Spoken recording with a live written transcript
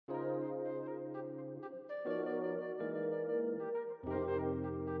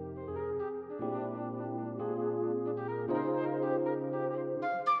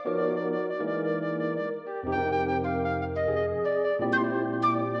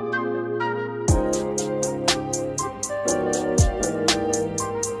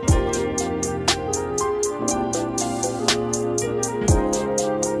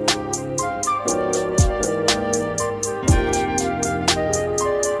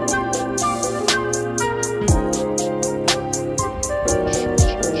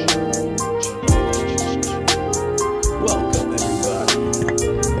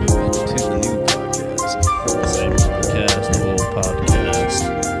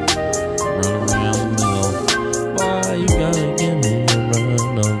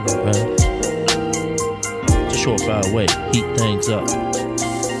way, heat things up.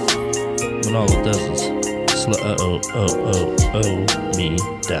 When all it does is slow me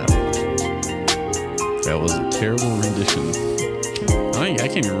down. That was a terrible rendition. I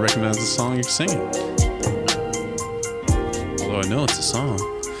can't even recognize the song you're singing. Although I know it's a song.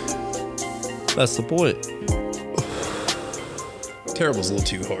 That's the point. Terrible's a little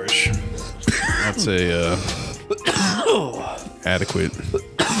too harsh. I'd say adequate.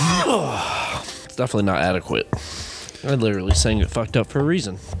 It's definitely not adequate. I literally sang it fucked up for a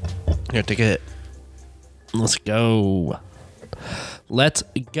reason. Here, take a hit. Let's go. Let's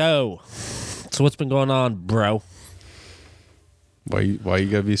go. So what's been going on, bro? Why you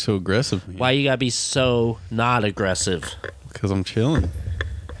gotta be so aggressive, man? Why you gotta be so not aggressive? Because I'm chilling.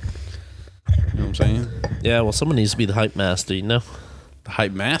 You know what I'm saying? Yeah, well, someone needs to be the hype master, you know? The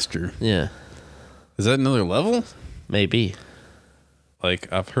hype master? Yeah. Is that another level? Maybe.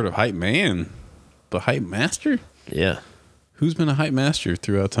 Like, I've heard of hype man. But hype master? Yeah. Who's been a hype master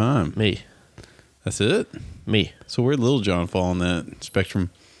throughout time? Me. That's it? Me. So where'd Lil Jon fall on that spectrum?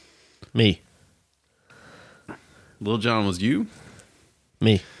 Me. Lil Jon was you?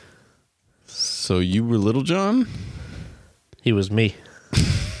 Me. So you were Little John? He was me.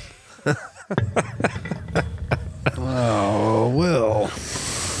 Oh, well.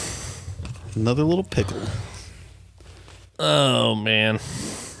 Another little pickle. Oh, man.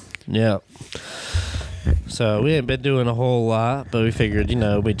 Yeah. So we ain't been doing a whole lot, but we figured,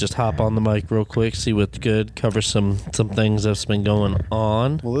 we'd just hop on the mic real quick, see what's good, cover some things that's been going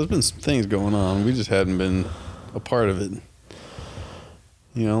on. Well, there's been some things going on. We just hadn't been a part of it.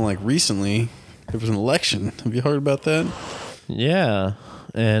 Like recently, there was an election. Have you heard about that? Yeah.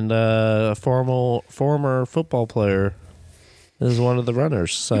 And a former football player is one of the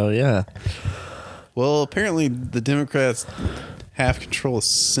runners. So, yeah. Well, apparently the Democrats have control of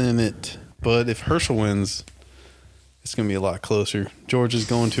Senate, but if Hershall wins, it's going to be a lot closer. Georgia's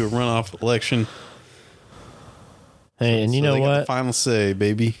going to a runoff election. Hey, and you know they what? got the final say,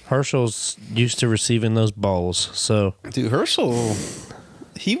 baby. Herschel's used to receiving those balls, so... Dude, Hershall,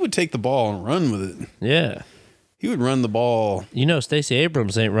 he would take the ball and run with it. Yeah. He would run the ball. Stacey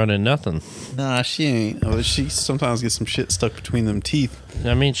Abrams ain't running nothing. Nah, she ain't. Oh, she sometimes gets some shit stuck between them teeth.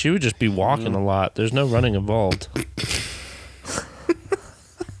 I mean, she would just be walking a lot. There's no running involved.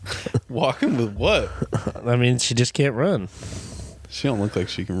 Walking with what? I mean, she just can't run. She don't look like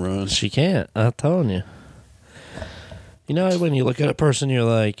she can run. She can't. I'm telling you. When you look at a person, you're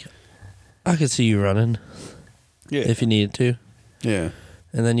like, I could see you running. Yeah. If you needed to. Yeah.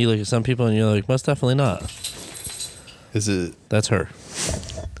 And then you look at some people and you're like, most definitely not. Is it? That's her.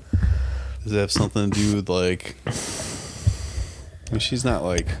 Does it have something to do with she's not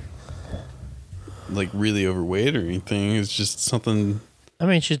like really overweight or anything. It's just something. I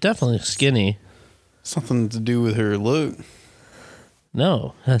mean, she's definitely skinny. Something to do with her look.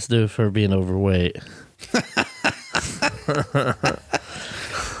 No, it has to do with her being overweight.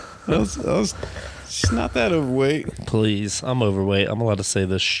 She's not that overweight. Please, I'm overweight. I'm allowed to say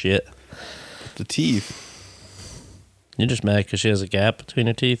this shit. The teeth. You're just mad because she has a gap between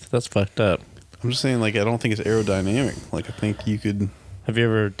her teeth? That's fucked up. I'm just saying, I don't think it's aerodynamic. I think you could... Have you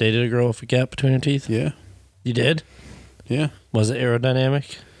ever dated a girl with a gap between her teeth? Yeah. You did? Yeah. Was it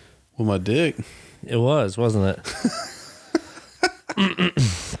aerodynamic? With my dick. It was, wasn't it?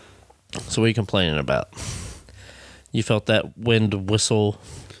 So what are you complaining about? You felt that wind whistle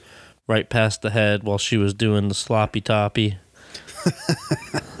right past the head while she was doing the sloppy toppy.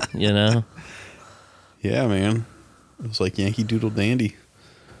 Yeah, man. It was like Yankee Doodle Dandy.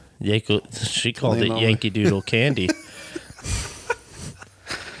 She called it Yankee Doodle Candy.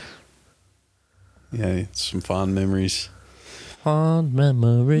 Yeah, some fond memories. Fond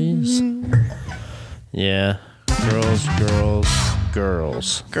memories. Yeah. Girls.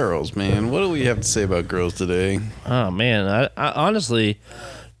 Girls, man. What do we have to say about girls today? Oh, man. I honestly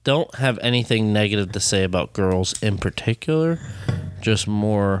don't have anything negative to say about girls in particular. Just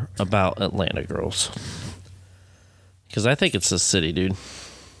more about Atlanta girls. Because I think it's the city, dude.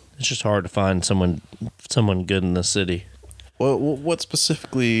 It's just hard to find someone good in the city. Well, what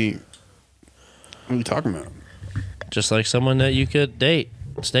specifically are you talking about? Just like someone that you could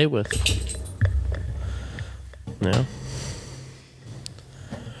stay with. Yeah.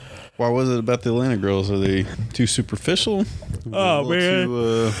 Why was it about the Atlanta girls? Are they too superficial? Oh,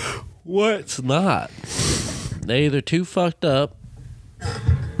 man. What's not? They either too fucked up.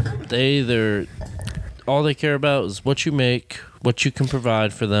 All they care about is what you make, what you can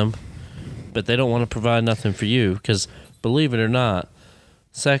provide for them, but they don't want to provide nothing for you. Because believe it or not,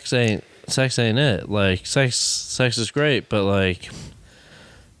 sex ain't it. Sex is great, but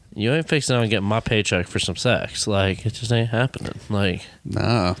You ain't fixing on getting my paycheck for some sex. Like, it just ain't happening. Like,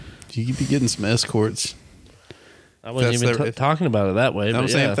 nah, you could be getting some escorts. I wasn't even talking about it that way. I'm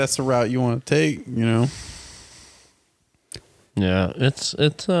saying if that's the route you want to take, you know. Yeah, it's I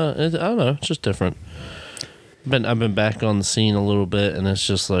don't know, it's just different. I've been back on the scene a little bit, and it's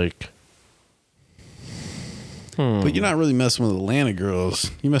just like, But you're not really messing with Atlanta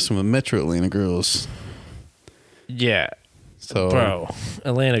girls. You're messing with Metro Atlanta girls. Yeah. So, bro,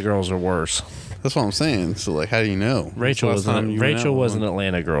 Atlanta girls are worse. That's what I'm saying. So, like, how do you know? Rachel was an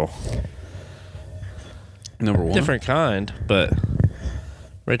Atlanta girl. Number one? Different kind, but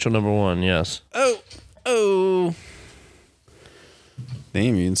Rachel number one, yes. Oh.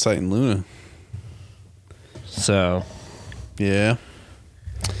 Damn, you're inciting Luna. So. Yeah.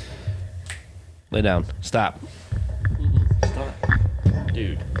 Lay down. Stop.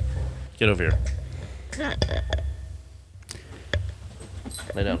 Dude. Get over here.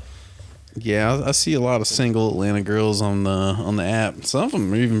 Lay down. Yeah, I see a lot of single Atlanta girls on the app. Some of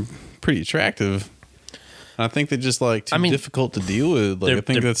them are even pretty attractive. I think they're just like too difficult to deal with. Like, I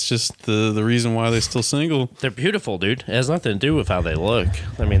think that's just the reason why they're still single. They're beautiful, dude. It has nothing to do with how they look.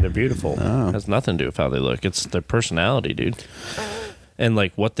 I mean, they're beautiful. Oh. It has nothing to do with how they look. It's their personality, dude. And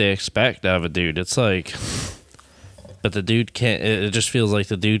like what they expect out of a dude. It's like, but the dude can't. It just feels like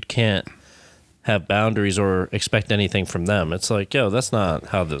the dude can't have boundaries or expect anything from them. It's like, yo, that's not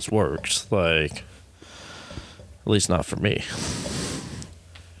how this works. Like, at least not for me.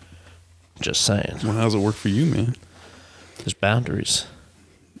 Just saying. Well, how does it work for you, man? There's boundaries.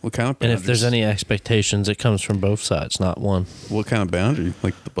 What kind of boundaries? And if there's any expectations, it comes from both sides, not one. What kind of boundary?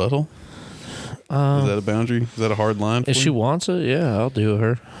 Like the butthole? Is that a boundary? Is that a hard line for If she you? wants it, yeah, I'll do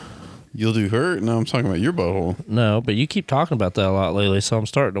her. You'll do her? No, I'm talking about your butthole. No, but you keep talking about that a lot lately, so I'm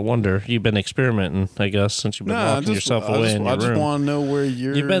starting to wonder. You've been experimenting, I guess, since you've been locking yourself away in your room. I just want to know where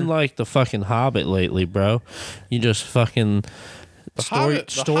you're... You've been like the fucking Hobbit lately, bro. You just fucking... Store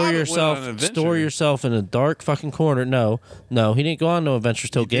yourself in a dark fucking corner. No, he didn't go on no adventures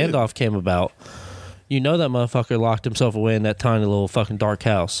till Gandalf came about. You know that motherfucker locked himself away in that tiny little fucking dark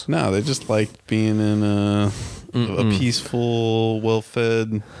house. No, they just like being in a peaceful,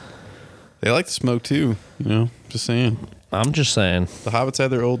 well-fed... They like to smoke too, you know, just saying. I'm just saying. The hobbits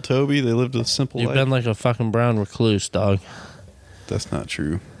had their old Toby. They lived a simple life. You've been like a fucking brown recluse, dog. That's not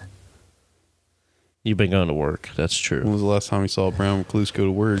true. You've been going to work. That's true. When was the last time you saw a brown recluse go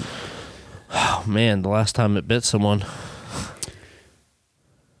to work? Oh, man, the last time it bit someone.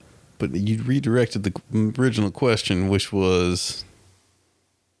 But you redirected the original question, which was...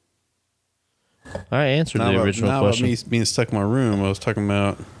 I answered the original question. Not about me being stuck in my room. I was talking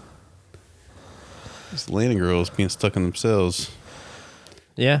about these Atlanta girls being stuck in themselves.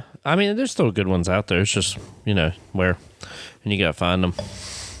 Yeah. I mean, there's still good ones out there. It's just, you know, where. And you got to find them.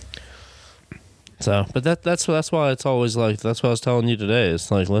 So, but that's why it's always like, that's what I was telling you today. It's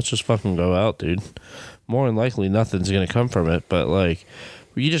like, let's just fucking go out, dude. More than likely, nothing's going to come from it. But, like,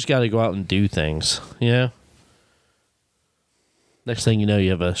 you just got to go out and do things, you know? Next thing you know,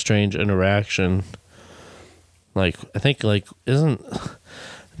 you have a strange interaction. Like, I think, like, I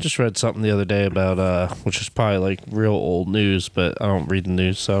just read something the other day about, which is probably, like, real old news, but I don't read the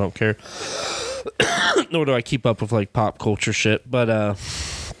news, so I don't care. Nor do I keep up with, like, pop culture shit. But I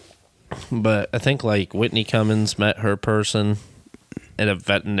think, like, Whitney Cummings met her person at a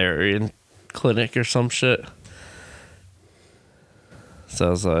veterinarian clinic or some shit. So I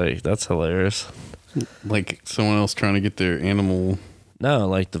was like, that's hilarious. Like someone else trying to get their animal... No,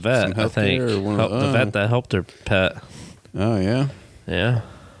 like the vet, I think. The vet that helped her pet. Oh, yeah? Yeah.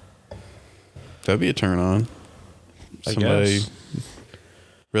 That'd be a turn on. Somebody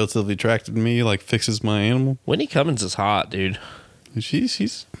relatively attracted to me, like, fixes my animal. Whitney Cummings is hot, dude.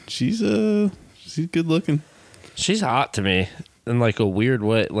 She's good looking. She's hot to me in like a weird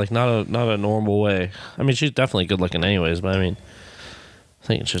way, like not a normal way. I mean, she's definitely good looking anyways, but I mean, I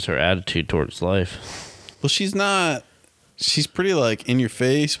think it's just her attitude towards life. Well, she's pretty like in your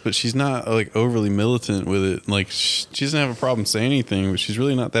face, but she's not like overly militant with it. Like she doesn't have a problem saying anything, but she's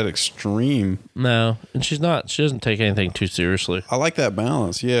really not that extreme. No, and she doesn't take anything too seriously. I like that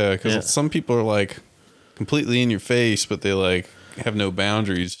balance. Yeah. Cause some people are like completely in your face, but they like have no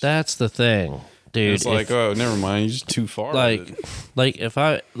boundaries. That's the thing, dude. And it's like, oh, never mind. You're just too far. Like if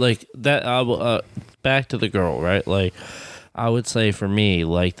I like that, I will, back to the girl, right? Like I would say for me,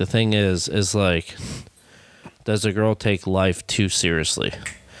 like the thing is like, does a girl take life too seriously?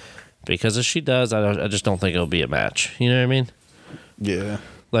 Because if she does, I just don't think it'll be a match. You know what I mean? Yeah.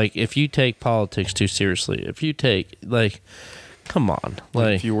 Like if you take politics too seriously, if you take like, come on,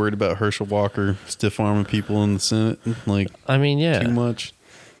 like if you're worried about Hershall Walker stiff arming people in the Senate, like I mean, yeah, too much.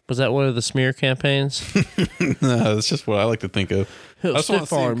 Was that one of the smear campaigns? No, that's just what I like to think of. He'll I just want to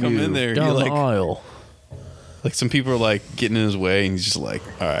see him come in there. Down the aisle. Like some people are like getting in his way, and he's just like,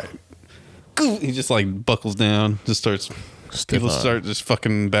 all right. He just like buckles down, just starts. People start just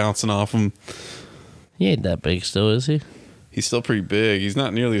fucking bouncing off him. He ain't that big still, is he? He's still pretty big. He's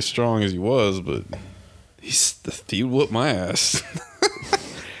not nearly as strong as he was, but he would whoop my ass.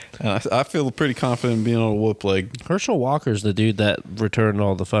 And I feel pretty confident in being able to whoop like Hershall Walker's the dude that returned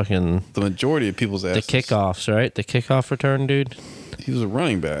all the majority of people's asses. The kickoffs, right? The kickoff return dude. He was a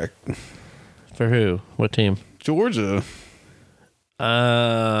running back. For who? What team? Georgia.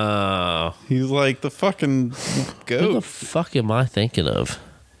 Oh. He's like the fucking goat. Who the fuck am I thinking of?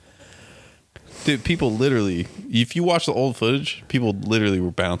 Dude, people literally, if you watch the old footage, people literally were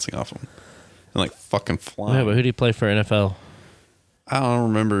bouncing off him and like fucking flying. Yeah, but who did he play for NFL? I don't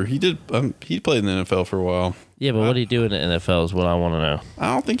remember. He did. He played in the NFL for a while. Yeah, but what did he do in the NFL is what I want to know.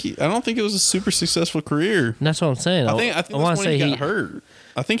 I don't think it was a super successful career. And that's what I'm saying. I think that's when he got hurt.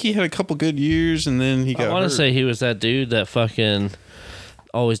 I think he had a couple good years and then he got hurt. I want to say he was that dude that fucking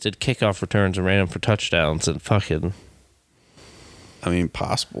always did kickoff returns and ran them for touchdowns and fucking. I mean,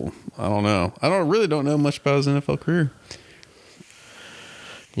 possible. I don't know. I really don't know much about his NFL career.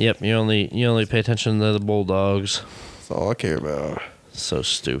 Yep, you only pay attention to the Bulldogs. That's all I care about. So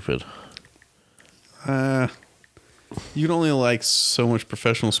stupid. You can only like so much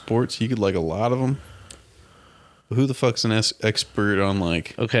professional sports. You could like a lot of them. But who the fuck's an expert on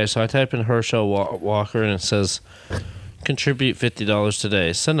like? Okay, so I type in Hershall Walker and it says, contribute $50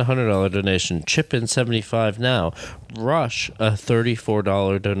 today. Send a $100 donation. Chip in $75 now. Rush a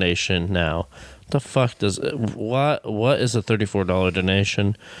 $34 donation now. The fuck does what is a $34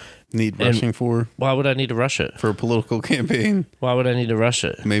 donation? Need rushing for? Why would I need to rush it? For a political campaign. Why would I need to rush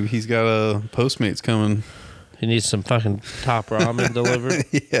it? Maybe he's got a Postmates coming. He needs some fucking top ramen delivered.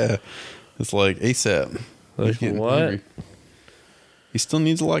 Yeah. It's like ASAP. Like what? Hungry. He still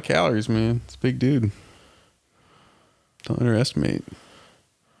needs a lot of calories, man. It's a big dude. Don't underestimate.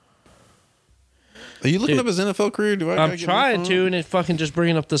 Are you looking up his NFL career? I'm trying to, and it's fucking just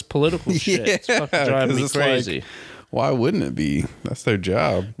bringing up this political shit. It's fucking driving me crazy. Like, why wouldn't it be? That's their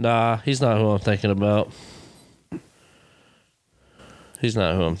job. Nah, he's not who I'm thinking about. He's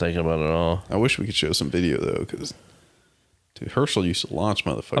not who I'm thinking about at all. I wish we could show some video, though, because dude, Hershall used to launch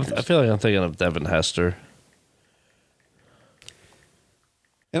motherfuckers. I feel like I'm thinking of Devin Hester.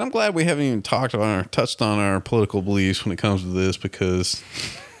 And I'm glad we haven't even touched on our political beliefs when it comes to this, because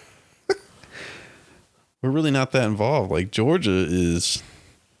we're really not that involved. Like, Georgia is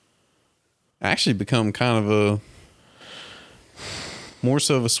actually become kind of a more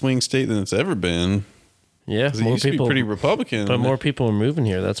so of a swing state than it's ever been. Yeah, it used to be pretty Republican, but more people are moving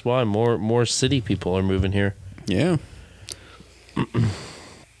here. That's why more city people are moving here. Yeah.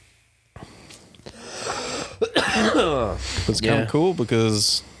 It's kind of cool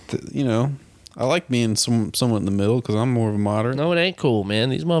because I like being somewhat in the middle because I'm more of a moderate. No, it ain't cool, man.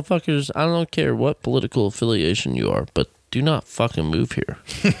 These motherfuckers, I don't care what political affiliation you are, but do not fucking move here.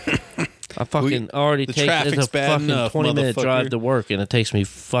 I fucking already take it's a fucking 20-minute drive to work, and it takes me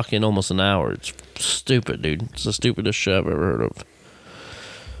fucking almost an hour. It's stupid, dude. It's the stupidest shit I've ever heard of.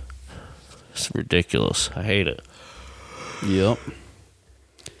 It's ridiculous. I hate it. Yep.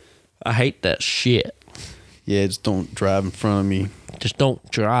 I hate that shit. Yeah, just don't drive in front of me. Just don't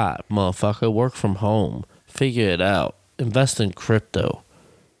drive, motherfucker. Work from home. Figure it out. Invest in crypto.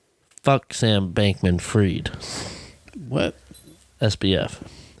 Fuck Sam Bankman-Fried. What? SBF.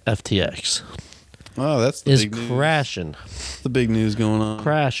 FTX. Oh, that's the big news. Crashing. The big news going on.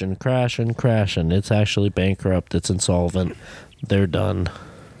 Crashing. It's actually bankrupt. It's insolvent. They're done.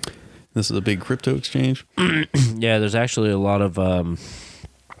 This is a big crypto exchange? Yeah, there's actually a lot of...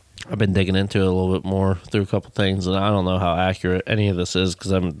 I've been digging into it a little bit more through a couple things, and I don't know how accurate any of this is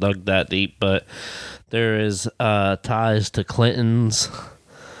because I haven't dug that deep, but there is ties to Clintons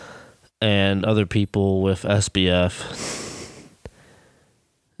and other people with SBF.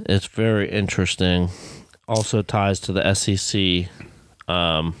 It's very interesting. Also ties to the SEC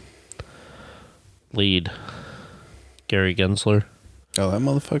lead, Gary Gensler. Oh, that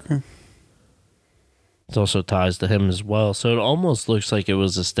motherfucker? It also ties to him as well. So it almost looks like it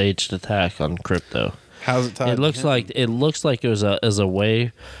was a staged attack on crypto. How's it tied? It looks like it was a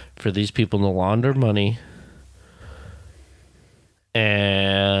way for these people to launder money.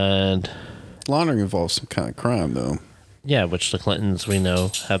 And laundering involves some kind of crime, though. Yeah, which the Clintons we know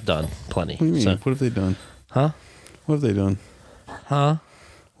have done plenty. What do you mean? What have they done? Huh? What have they done? Huh?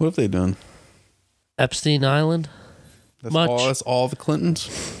 What have they done? Epstein Island? That's all the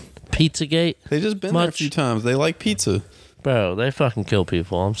Clintons? Pizzagate? They just been there a few times. They like pizza. Bro, they fucking kill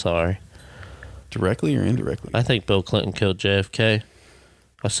people. I'm sorry. Directly or indirectly? I think Bill Clinton killed JFK.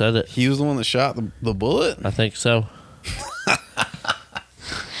 I said it. He was the one that shot the bullet? I think so.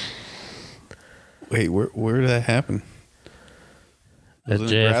 Wait, where did that happen? At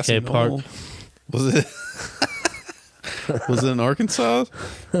JFK Park. Was it? Was it in Arkansas?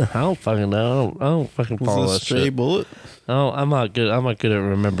 I don't fucking know. I don't fucking follow was it a that stray shit. bullet? Oh, I'm not good at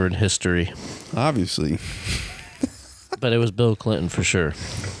remembering history. Obviously. But it was Bill Clinton for sure.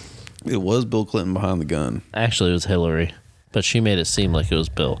 It was Bill Clinton behind the gun. Actually, it was Hillary. But she made it seem like it was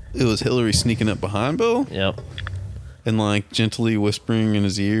Bill. It was Hillary sneaking up behind Bill? Yep. And like gently whispering in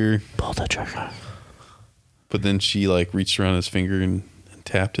his ear. Pull the trigger. But then she like reached around his finger and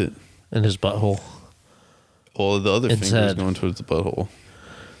tapped it. In his butthole. All of the other fingers said, going towards the butthole.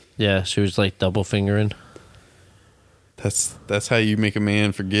 Yeah, she was like double fingering. That's how you make a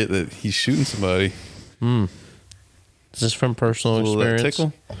man forget that he's shooting somebody. Is this from personal experience? That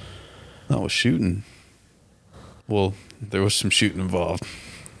tickle? No, it was shooting. Well, there was some shooting involved.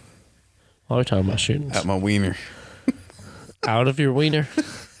 Why are we talking about shooting? At my wiener. Out of your wiener?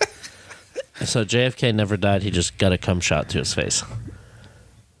 So JFK never died. He just got a cum shot to his face.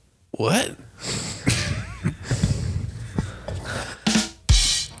 What?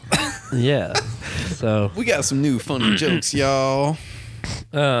 Yeah. So we got some new funny jokes, y'all.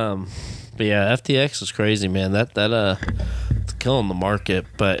 But yeah, FTX is crazy, man. That it's killing the market,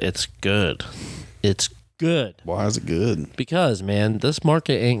 but it's good. It's good. Why is it good? Because, man, this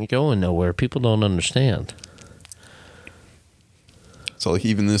market ain't going nowhere. People don't understand. So like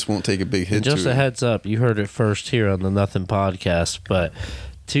even this won't take a big hit. And just a heads up, you heard it first here on the Nothing Podcast, but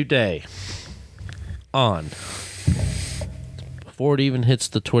today on, before it even hits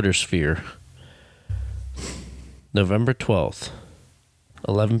the Twitter sphere, November 12th,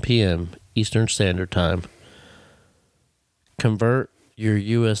 11 p.m. Eastern Standard Time, convert your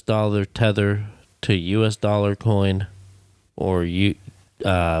US dollar tether to US dollar coin or Binance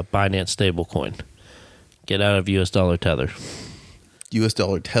stablecoin. Get out of US dollar tether. US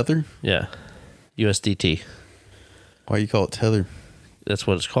dollar tether? Yeah. USDT. Why you call it tether? That's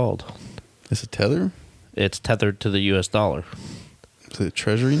what it's called. It's a tether? It's tethered to the US dollar. Is it a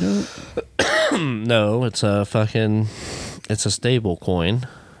treasury note? No, it's a stable coin,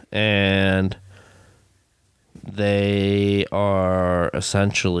 and they are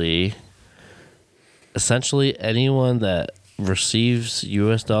essentially anyone that receives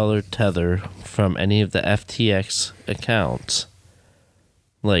US dollar tether from any of the FTX accounts,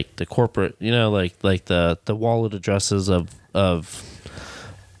 like the corporate, like the wallet addresses of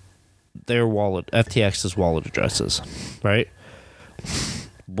their wallet, FTX's wallet addresses, right?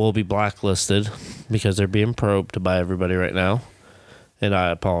 Will be blacklisted because they're being probed by everybody right now. And I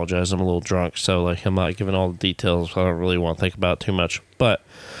apologize, I'm a little drunk, so like I'm not giving all the details. I don't really want to think about it too much. But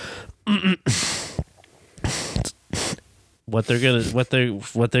what they're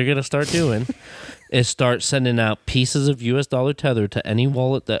gonna start doing is start sending out pieces of US dollar tether to any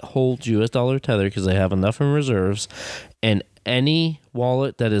wallet that holds US dollar tether because they have enough in reserves, and any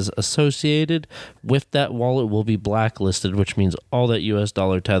wallet that is associated with that wallet will be blacklisted, which means all that US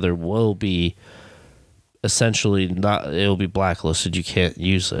dollar tether will be essentially it'll be blacklisted. You can't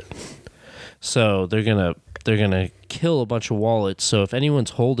use it. So they're gonna kill a bunch of wallets. So if anyone's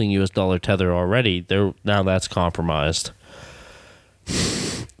holding US dollar tether already, now that's compromised.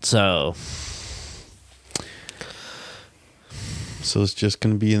 So it's just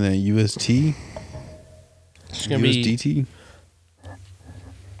gonna be in that UST? It's gonna USDT?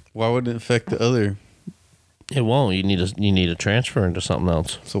 Why wouldn't it affect the other? It won't. You need to transfer into something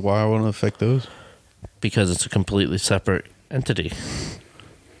else. So why won't it affect those? Because it's a completely separate entity.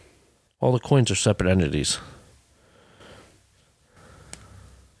 All the coins are separate entities.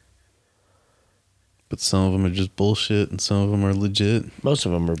 But some of them are just bullshit and some of them are legit. Most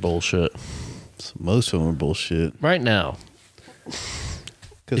of them are bullshit. So most of them are bullshit. Right now,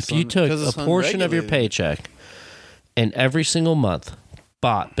 if you took a portion of your paycheck and every single month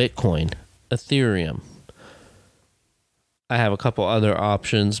bought Bitcoin, Ethereum, I have a couple other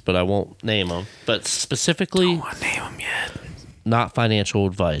options, but I won't name them. But specifically, don't want to name them yet. Not financial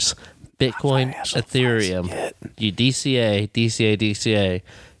advice. Bitcoin, Ethereum, you DCA.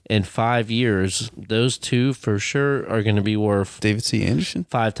 In 5 years, those two for sure are going to be worth David C. Anderson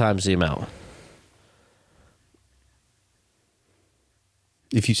 5 times the amount.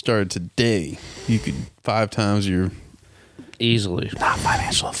 If you started today, you could 5 times your easily. Not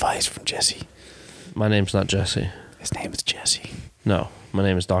financial advice from Jesse. My name's not Jesse. His name is Jesse. No, my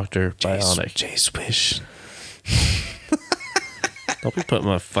name is Dr. Bionic. Jay Swish. Don't be putting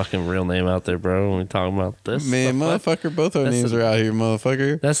my fucking real name out there, bro, when we talking about this. Man, motherfucker, both our names are out here,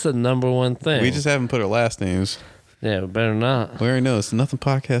 motherfucker. That's the number one thing. We just haven't put our last names. Yeah, we better not. We already know it's the Nothing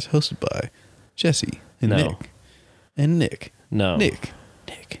Podcast hosted by Jesse and Nick. And Nick. No. Nick.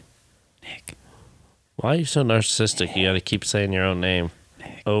 Why are you so narcissistic? You got to keep saying your own name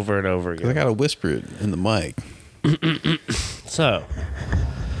over and over again. I got to whisper it in the mic. So,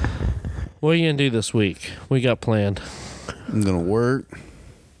 what are you going to do this week? What you got planned? I'm going to work.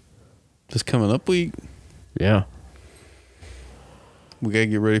 This coming up week. Yeah. We got to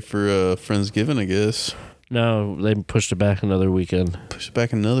get ready for Friendsgiving, I guess. No, they pushed it back another weekend. Push it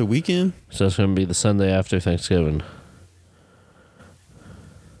back another weekend? So it's going to be the Sunday after Thanksgiving.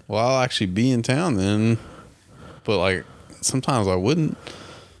 Well, I'll actually be in town then. But, like, sometimes I wouldn't.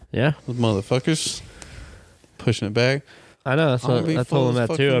 Yeah? With motherfuckers pushing it back. I know. That's what I told them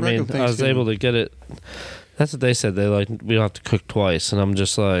that too. I mean, I was able to get it. That's what they said. They like, we don't have to cook twice. And I'm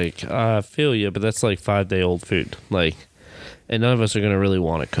just like, I feel you, but that's like 5-day-old food. Like, and none of us are going to really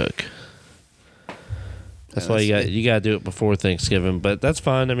want to cook. That's why you got to do it before Thanksgiving, but that's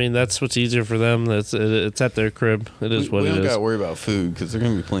fine. I mean, that's what's easier for them. It's at their crib. It is what it is. We don't got to worry about food because there's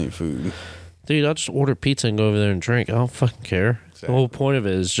going to be plenty of food. Dude, I'll just order pizza and go over there and drink. I don't fucking care. Exactly. The whole point of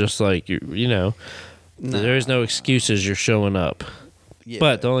it is just like you know, there is no excuses. You're showing up. Yeah,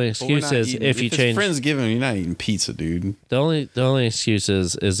 but the only excuse is if you change. Friendsgiving, you're not eating pizza, dude. The only excuse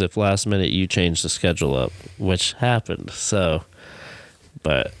is if last minute you change the schedule up, which happened. So,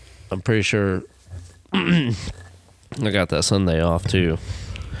 but I'm pretty sure. I got that Sunday off too.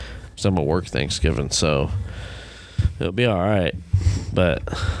 So I'm gonna work Thanksgiving, so it'll be all right. But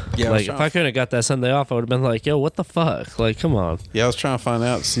yeah, like if I couldn't have got that Sunday off, I would have been like, "Yo, what the fuck? Like, come on." Yeah, I was trying to find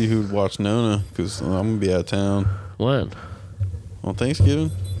out, see who'd watch Nona because I'm gonna be out of town. When? On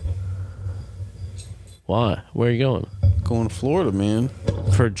Thanksgiving. Why? Where are you going? Going to Florida, man.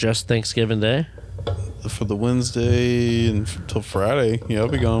 For just Thanksgiving Day? For the Wednesday until Friday. Yeah, I'll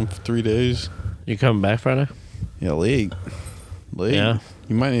be gone for 3 days. You coming back Friday? Yeah, late. Yeah.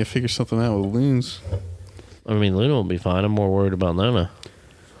 You might need to figure something out with Loons. I mean, Luna will be fine. I'm more worried about Nona.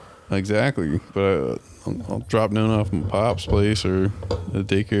 Exactly. But I'll drop Nona off at my pop's place or the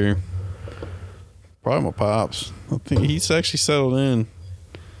daycare. Probably my pop's. I think he's actually settled in.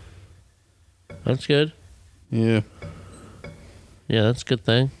 That's good. Yeah. Yeah, that's a good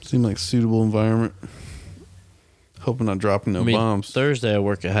thing. Seemed like a suitable environment. Hoping not dropping no bombs. Thursday I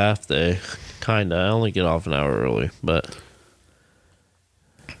work a half day. Kinda. I only get off an hour early, but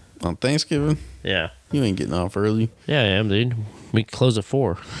on Thanksgiving? Yeah. You ain't getting off early. Yeah, I am, dude. We close at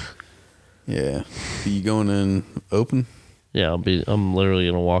 4. Yeah. Are you going in open? Yeah, I'm literally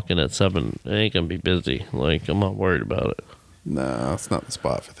gonna walk in at 7. It ain't gonna be busy. Like, I'm not worried about it. Nah, it's not the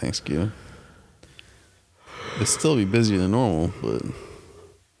spot for Thanksgiving. It'll still be busier than normal, but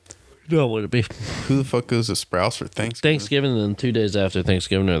no, would it be? Who the fuck goes to Sprouts for Thanksgiving? Thanksgiving and then 2 days after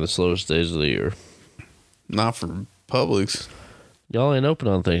Thanksgiving are the slowest days of the year. Not for Publix. Y'all ain't open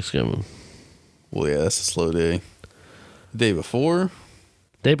on Thanksgiving. Well, yeah, that's a slow day. The day before?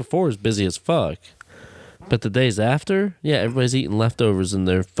 Day before is busy as fuck. But the days after, yeah, everybody's eating leftovers and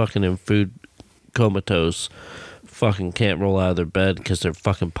they're fucking in food comatose. Fucking can't roll out of their bed because their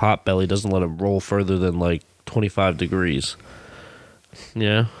fucking pot belly doesn't let them roll further than like 25 degrees.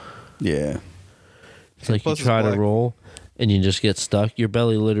 Yeah? Yeah. It's like you try to roll and you just get stuck. Your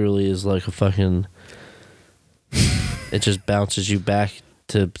belly literally is like a fucking... it just bounces you back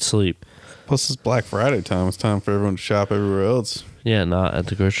to sleep. Plus it's Black Friday time. It's time for everyone to shop everywhere else. Yeah, not at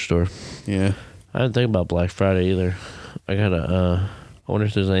the grocery store. Yeah. I didn't think about Black Friday either. I gotta, I wonder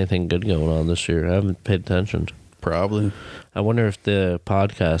if there's anything good going on this year. I haven't paid attention. Probably. I wonder if the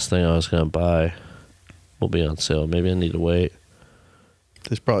podcast thing I was gonna buy will be on sale. Maybe I need to wait.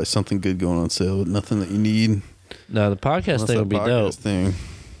 There's probably something good going on sale, but nothing that you need. No, the podcast thing would be dope. Thing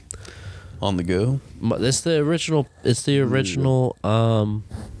on the go. It's the original. It's the original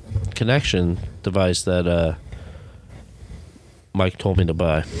connection device that Mike told me to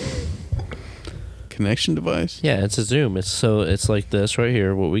buy. Connection device? Yeah, it's a Zoom. It's like this right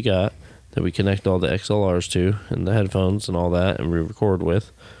here. What we got that we connect all the XLRs to and the headphones and all that, and we record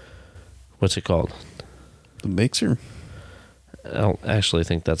with. What's it called? The mixer. I don't actually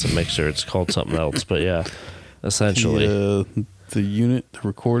think that's a mixer. It's called something else, but yeah, essentially. The unit, the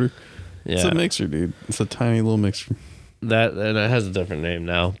recorder. Yeah. It's a mixer, dude. It's a tiny little mixer. That, and it has a different name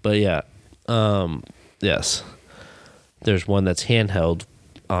now, but yeah. Yes. There's one that's handheld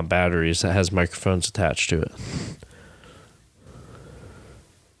on batteries that has microphones attached to it.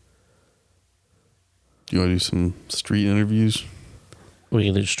 Do you want to do some street interviews? We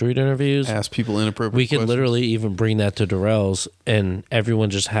can do street interviews. Ask people inappropriate We could questions. literally even bring that to Darrell's, and everyone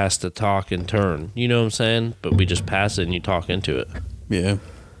just has to talk in turn. You know what I'm saying? But we just pass it and you talk into it. Yeah.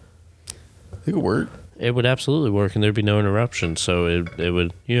 It could work. It would absolutely work, and there'd be no interruption. So it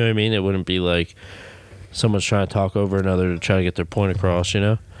would, you know what I mean? It wouldn't be like someone's trying to talk over another to try to get their point across, you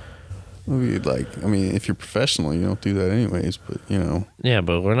know? If you're professional, you don't do that anyways, but, you know. Yeah,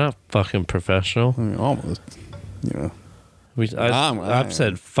 but we're not fucking professional. I mean, almost, you know. I've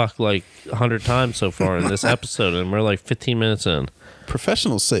said fuck like 100 times so far in this episode, and we're like 15 minutes in.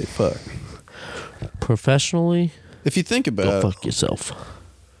 Professionals say fuck. Professionally? If you think about it. Go fuck yourself.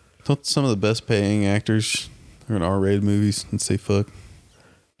 Don't some of the best paying actors are in R-rated movies and say fuck?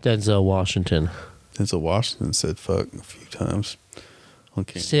 Denzel Washington. Denzel Washington said fuck a few times.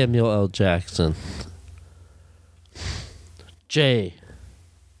 Okay. Samuel L. Jackson. J.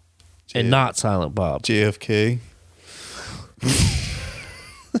 And not Silent Bob. JFK.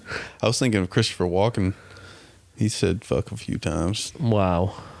 I was thinking of Christopher Walken. He said fuck a few times.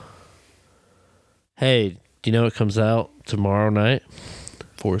 Wow. Hey, do you know what comes out tomorrow night?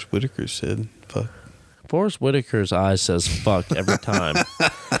 Forrest Whitaker said fuck. Forrest Whitaker's eye says fuck every time.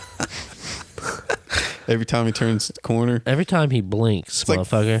 Every time he turns the corner. Every time he blinks, like,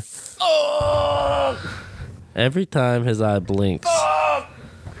 motherfucker. Every time his eye blinks.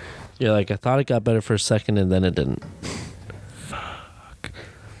 You're like, I thought it got better for a second and then it didn't. Fuck.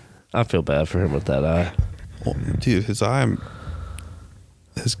 I feel bad for him with that eye. Well, dude, his eye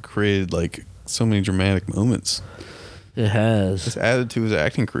has created like so many dramatic moments. It has. It's added to his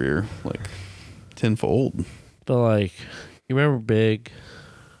acting career like tenfold. But like, you remember Big?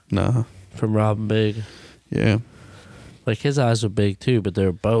 Nah. From Robin Big? Yeah. Like his eyes were big too, but they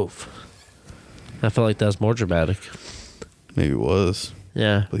were both. I felt like that was more dramatic. Maybe it was.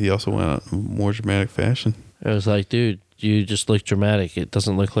 Yeah. But he also went out in more dramatic fashion. It was like, dude, you just look dramatic. It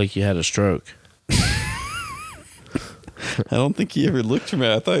doesn't look like you had a stroke. I don't think he ever looked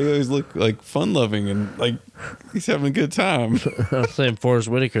dramatic. I thought he always looked like fun-loving and like he's having a good time. I was saying Forrest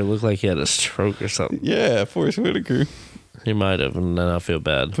Whitaker looked like he had a stroke or something. Yeah, Forrest Whitaker. He might have, and then I feel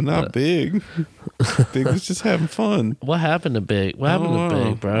bad. But not Big. Big was just having fun. What happened to Big? What happened to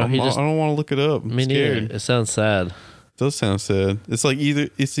Big, bro? I don't want to look it up. I'm scared. Neither. It sounds sad. It does sound sad. It's like either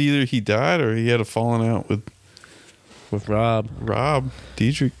he died or he had a falling out with Rob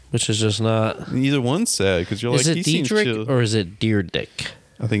Dietrich, which is just not. Either one's sad because you're is like, it Dietrich or is it Deer Dick?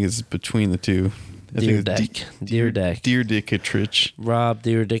 I think it's between the two. Deer Dick. Deer Dick. Deer Dickitrich. Rob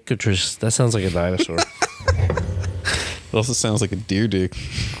Deer Dickitrich. That sounds like a dinosaur. It also sounds like a deer dick.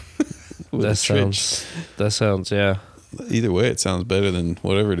 That sounds, yeah. Either way, it sounds better than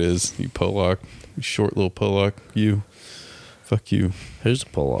whatever it is. You Pollock. You short little Pollock. You. Fuck you. Who's a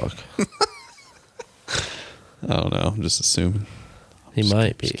Pollock? I don't know. I'm just assuming. He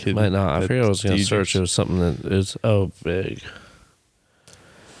might be. He might not. I forget I was going to search. It was something that is, Big.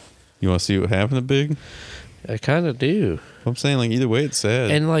 You want to see what happened to Big? I kind of do. I'm saying, like, either way, it's sad.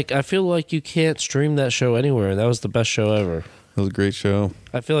 And, like, I feel like you can't stream that show anywhere. That was the best show ever. It was a great show.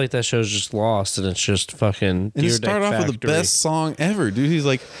 I feel like that show's just lost, and it's just fucking And it started off with the best song ever, dude. He's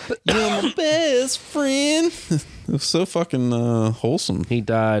like, you're my best friend. It was so fucking wholesome. He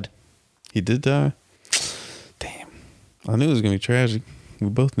died. He did die? Damn. I knew it was going to be tragic. We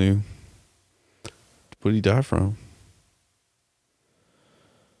both knew. What did he die from?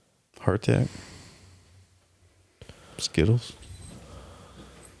 Heart attack? Skittles?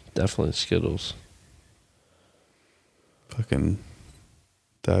 Definitely Skittles. Fucking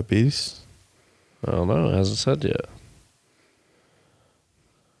diabetes? I don't know. It hasn't said yet.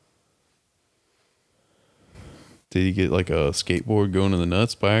 Did he get like a skateboard going in the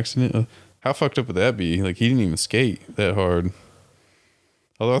nuts by accident? How fucked up would that be? Like, he didn't even skate that hard.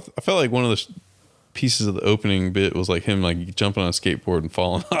 Although I felt like one of the pieces of the opening bit was like him like jumping on a skateboard and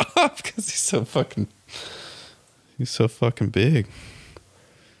falling off because he's so fucking big.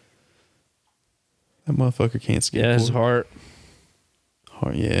 That motherfucker can't skateboard. Yeah, his heart.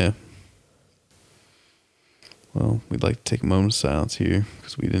 Yeah. Well, we'd like to take a moment of silence here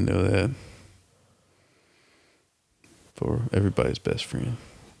because we didn't know that. For everybody's best friend.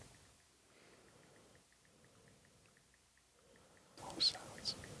 Moment of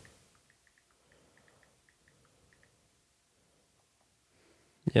silence.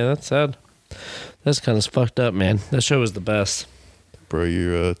 Yeah, that's sad. That's kind of fucked up, man. That show was the best. Bro,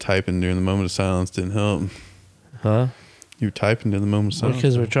 your typing during the moment of silence didn't help. Huh? You were typing during the moment of silence.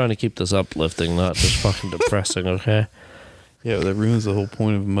 Because we're trying to keep this uplifting, not just fucking depressing, okay? Yeah, that ruins the whole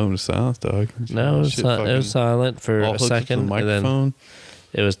point of a moment of silence, dog. No, it was silent for a second. The microphone. And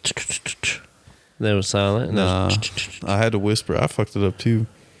then it was... They were silent. Nah, I had to whisper. I fucked it up too.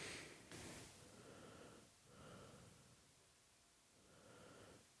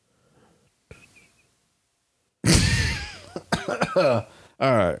 All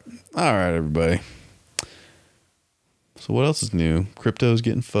right, everybody. So what else is new? Crypto's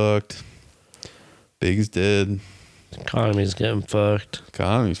getting fucked. Big's dead. Economy's getting fucked.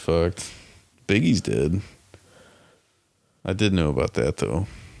 Economy's fucked. Biggie's dead. I did know about that though.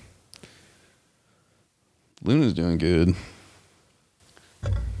 Luna's doing good.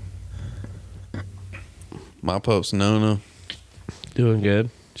 My pup's Nona. Doing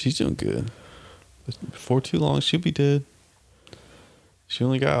good. She's doing good. Before too long, she'll be dead. She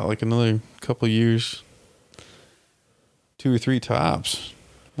only got like another couple years. 2 or 3 tops.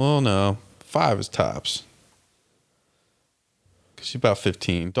 Well, no. 5 is tops. Because she's about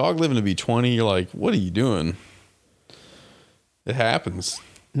 15. Dog living to be 20, you're like, what are you doing? It happens.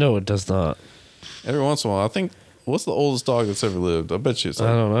 No, it does not. Every once in a while. I think, what's the oldest dog that's ever lived? I bet you it's like,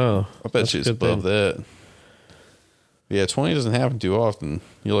 I don't know. I bet you it's above that. Yeah, 20 doesn't happen too often.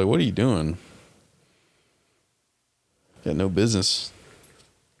 You're like, what are you doing? Got no business.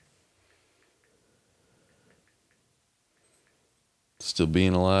 Still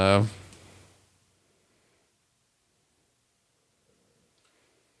being alive.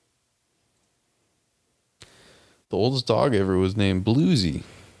 The oldest dog ever was named Bluey.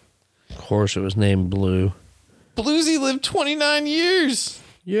 Of course, it was named Blue. Bluey lived 29 years.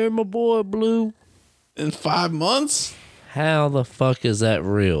 Yeah, my boy, Blue. In 5 months? How the fuck is that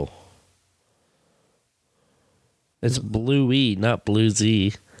real? It's Bluey, not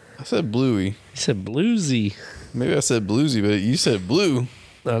Bluesy. I said Bluey. You said Bluesy. Maybe I said Bluesy, but you said Blue.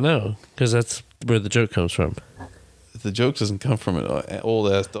 I know, because that's where the joke comes from. The joke doesn't come from an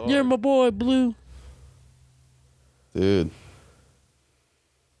old ass dog. You're my boy, Blue. Dude.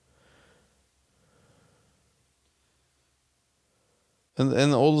 And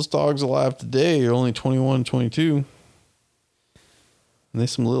the oldest dogs alive today are only 21, 22. And they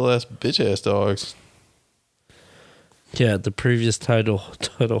some little ass bitch ass dogs. Yeah, the previous title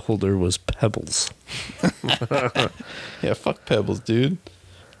holder was Pebbles. Yeah, fuck Pebbles, dude.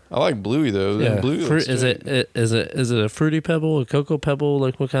 I like Bluey though. Yeah, Bluey is it a fruity pebble, a cocoa pebble?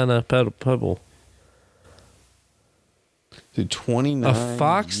 Like what kind of pebble? Dude, 29 A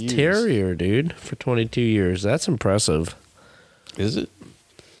fox years. terrier, dude, for 22 years. That's impressive. Is it?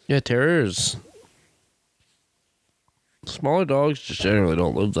 Yeah, terriers. Smaller dogs just generally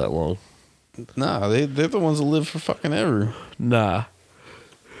don't live that long. Nah, they're the ones that live for fucking ever. Nah.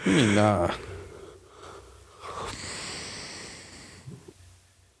 What do you mean, nah?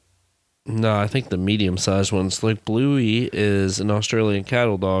 No, I think the medium-sized ones, like Bluey, is an Australian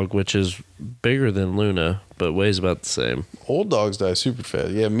cattle dog, which is bigger than Luna, but weighs about the same. Old dogs die super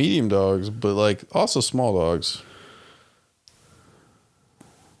fast. Yeah, medium dogs, but like also small dogs.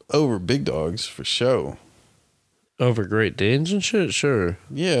 Over big dogs for show. Over Great Danes and shit? Sure.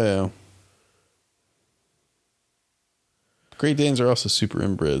 Yeah. Great Danes are also super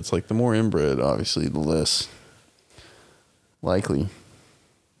inbreds. Like the more inbred, obviously, the less likely.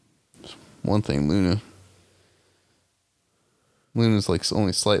 One thing, Luna's like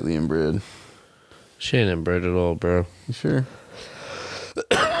only slightly inbred. She ain't inbred at all, bro. You sure?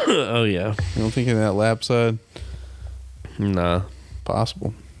 Oh, yeah. You don't think in that lap side? Nah.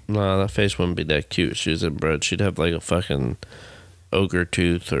 Possible. Nah, that face wouldn't be that cute. She was inbred. She'd have like a fucking ogre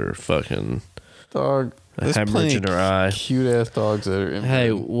tooth or fucking dog. a hemorrhage in her eye. Cute ass dogs that are inbred.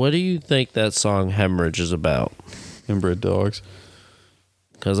 Hey, what do you think that song Hemorrhage is about? Inbred dogs.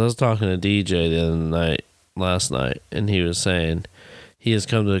 Because I was talking to DJ last night, and he was saying he has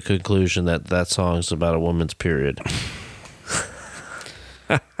come to the conclusion that song's about a woman's period.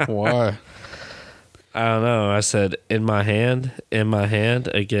 Why? I don't know. I said, in my hand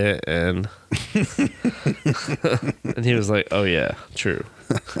again, and and he was like, oh yeah, true.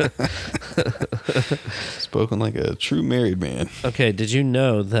 Spoken like a true married man. Okay, did you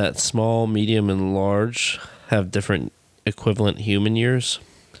know that small, medium, and large have different equivalent human years?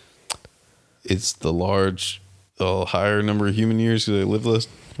 It's the large, higher number of human years because they live less?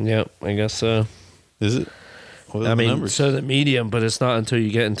 Yep, I guess so. Is it? I mean, so the medium, but it's not until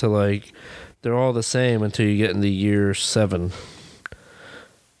you get into like, they're all the same until you get in the year 7.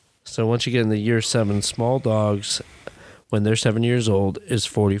 So once you get in the year 7, small dogs, when they're 7 years old, is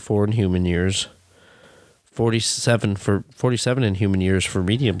 44 in human years, 47 in human years for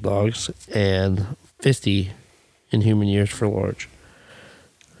medium dogs, and 50 in human years for large.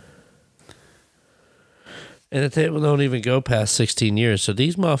 And the table don't even go past 16 years. So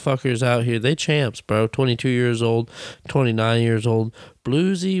these motherfuckers out here, they champs, bro. 22 years old, 29 years old.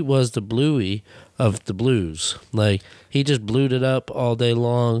 Bluesy was the Bluey of the blues. Like, he just blued it up all day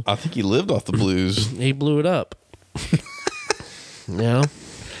long. I think he lived off the blues. He blew it up. Yeah.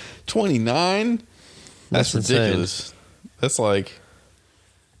 29? That's ridiculous. Insane. That's like,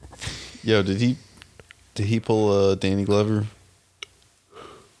 yo, did he pull a Danny Glover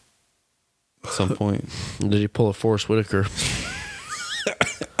at some point? Did he pull a Forrest Whitaker?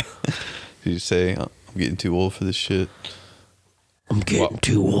 Did you say, I'm getting too old for this shit? I'm getting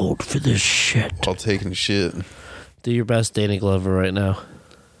too old for this shit. While taking a shit. Do your best Danny Glover right now.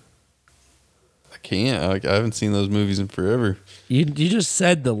 I can't. I haven't seen those movies in forever. You just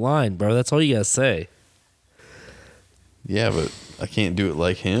said the line, bro. That's all you gotta say. Yeah, but I can't do it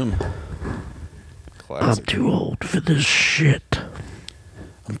like him. Classic. I'm too old for this shit.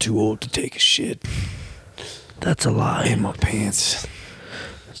 I'm too old to take a shit. That's a lie. In my pants.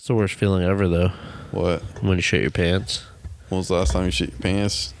 It's the worst feeling ever, though. What? When you shit your pants. When was the last time you shit your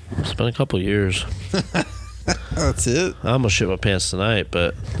pants? It's been a couple years. That's it? I almost shit my pants tonight,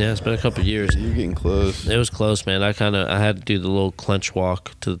 but yeah, it's been a couple years. You're getting close. It was close, man. I had to do the little clench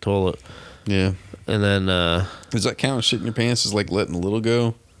walk to the toilet. Yeah. And then... does that count as shitting your pants as like letting a little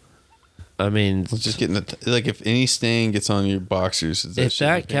go? I mean... It's just getting... like if any stain gets on your boxers... Is that if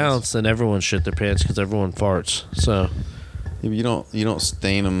that counts, then everyone shit their pants because everyone farts. So... Yeah, but you don't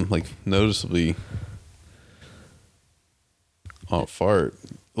stain them like noticeably on a fart.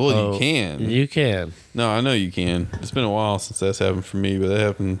 Well, you can. You can. No, I know you can. It's been a while since that's happened for me, but that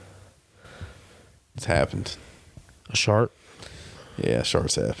happened. It's happened. A shart? Yeah,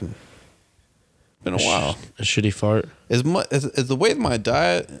 sharts happen. Been a while. A shitty fart? As much as the way my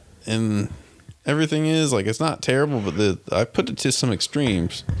diet and everything is, like, it's not terrible, but I put it to some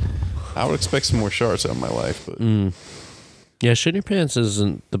extremes. I would expect some more sharts out of my life, but. Yeah, shitting your pants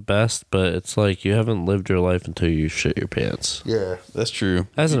isn't the best, but it's like you haven't lived your life until you shit your pants. Yeah, that's true.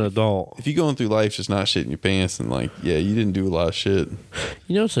 As an adult. If you're going through life just not shitting your pants, and like, yeah, you didn't do a lot of shit.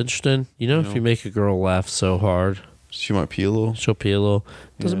 You know what's interesting? If you make a girl laugh so hard, she might pee a little. She'll pee a little.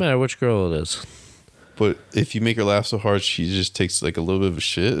 Doesn't matter which girl it is. But if you make her laugh so hard, she just takes like a little bit of a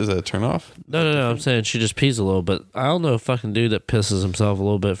shit. Is that a turn off? No. I'm saying she just pees a little, but I don't know a fucking dude that pisses himself a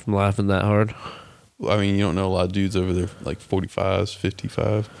little bit from laughing that hard. I mean, you don't know a lot of dudes over there, like 45s,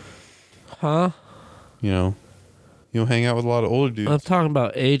 55. Huh? You don't hang out with a lot of older dudes. I'm talking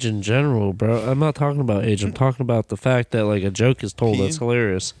about age in general, bro. I'm not talking about age. I'm talking about the fact that, like, a joke is told that's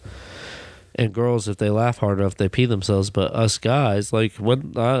hilarious. And girls, if they laugh hard enough, they pee themselves. But us guys, like,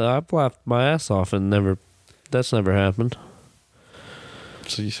 when I've laughed my ass off and that's never happened.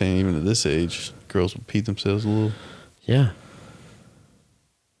 So you're saying even at this age, girls will pee themselves a little? Yeah.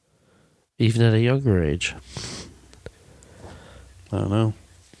 Even at a younger age. I don't know.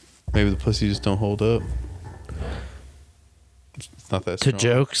 Maybe the pussy just don't hold up. It's not that strong. To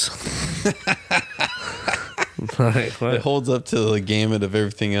jokes? Like, what? It holds up to the gamut of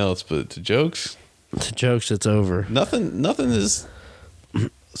everything else, but to jokes? To jokes, it's over. Nothing is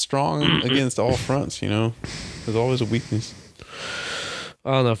strong against all fronts, There's always a weakness.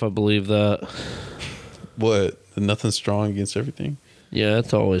 I don't know if I believe that. What? Nothing's strong against everything? Yeah,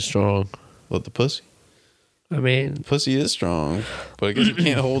 it's always strong. What, the pussy? I mean... Pussy is strong, but I guess you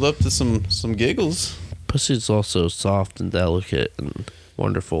can't hold up to some giggles. Pussy's also soft and delicate and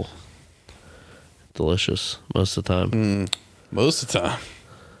wonderful. Delicious most of the time. Most of the time.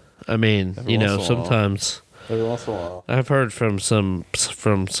 I mean, sometimes... Every once in a while. I've heard from some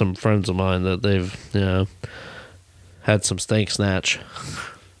friends of mine that they've, had some stank snatch.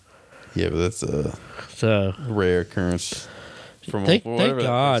 Yeah, but that's a rare occurrence. Thank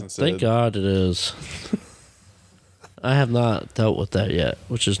God it is. I have not dealt with that yet,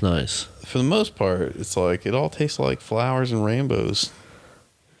 which is nice. For the most part, it's like it all tastes like flowers and rainbows.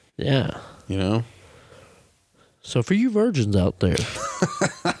 Yeah. So for you virgins out there,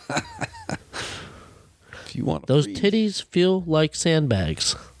 if you want those titties feel like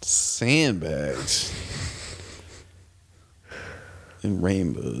sandbags. Sandbags. And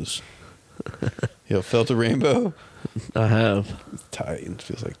rainbows. You ever felt a rainbow? I have. It's tight and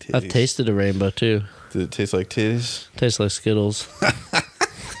feels like titties. I've tasted a rainbow too. Did it taste like titties? Tastes like Skittles.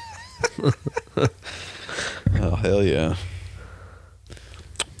 Oh, hell yeah.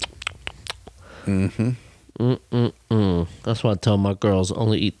 That's why I tell my girls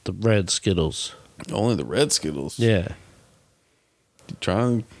only eat the red Skittles. Only the red Skittles? Yeah. You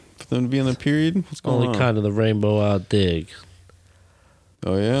trying for them to be on their period? What's going on? Only kind of the rainbow I'll dig.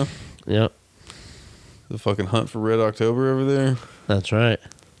 Oh, yeah? Yep. The fucking hunt for Red October over there? That's right.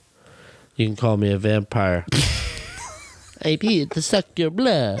 You can call me a vampire. I'm here to suck your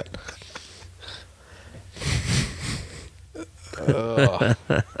blood.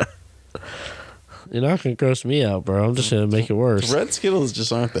 You're not going to gross me out, bro. I'm just going to make it worse. The red Skittles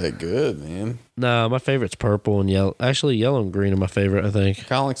just aren't that good, man. Nah, my favorite's purple and yellow. Actually, yellow and green are my favorite, I think.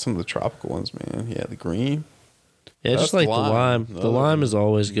 Kind of like some of the tropical ones, man. Yeah, the green. Yeah, just like the lime. The lime is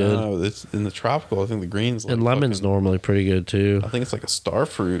always good. No, it's in the tropical. I think the green's like and lemon's normally pretty good, too. I think it's like a star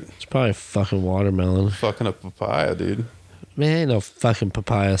fruit. It's probably fucking watermelon. Fucking a papaya, dude. Man, ain't no fucking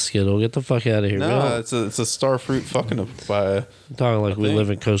papaya Skittle. Get the fuck out of here. No, it's a star fruit fucking a papaya. I'm talking like we live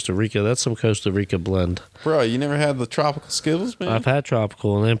in Costa Rica. That's some Costa Rica blend. Bro, you never had the tropical Skittles, man? I've had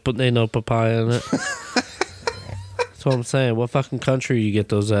tropical, and they ain't no papaya in it. That's what I'm saying. What fucking country you get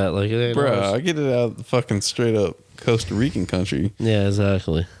those at? Like, it ain't bro, ours. I get it out of the fucking straight up Costa Rican country. Yeah,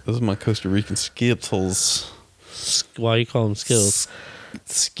 exactly. Those are my Costa Rican Skittles. Why you call them Skittles?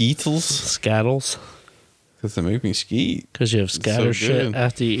 Skeetles? Scattles? Because they make me skeet. Because you have scatter shit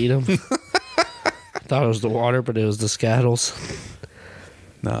after you eat them. I thought it was the water, but it was the Scattles.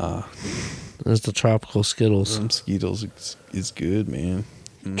 Nah. It's the tropical Skittles. Them Skittles is good, man.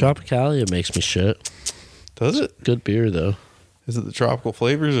 Tropicalia makes me shit. Does it? Good beer, though. Is it the tropical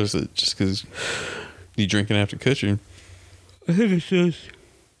flavors, or is it just because you drinking after Kutcher? I think it's just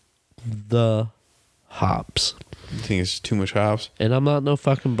the hops. You think it's just too much hops? And I'm not no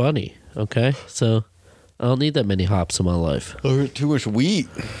fucking bunny, okay? So I don't need that many hops in my life. Or too much wheat?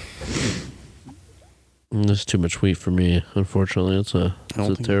 There's too much wheat for me, unfortunately. It's a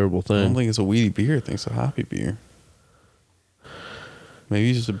terrible thing. I don't think it's a wheaty beer. I think it's a hoppy beer.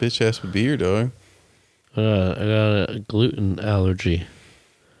 Maybe he's just a bitch ass with beer, dog. I got a gluten allergy.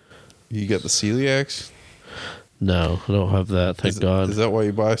 You got the celiacs? No, I don't have that. Thank God. Is that why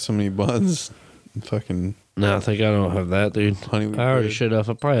you buy so many buns? Fucking. No, I think I don't have that, dude. I already should have.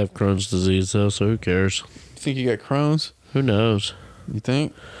 I probably have Crohn's disease, though, so who cares? You think you got Crohn's? Who knows? You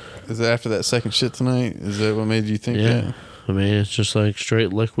think? Is it after that second shit tonight? Is that what made you think that? Yeah. I mean, it's just like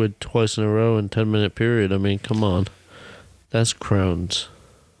straight liquid twice in a row in 10-minute period. I mean, come on. That's Crohn's.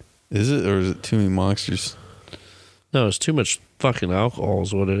 Is it, or is it too many monsters? No, it's too much fucking alcohol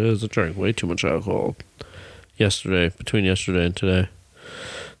is what it is. I drank way too much alcohol between yesterday and today.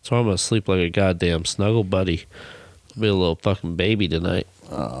 So I'm going to sleep like a goddamn snuggle buddy. I'll be a little fucking baby tonight.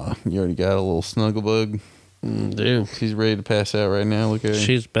 You already got a little snuggle bug. Dude. She's ready to pass out right now. Look at her.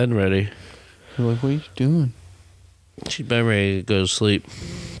 She's been ready. You're like, what are you doing? She's been ready to go to sleep.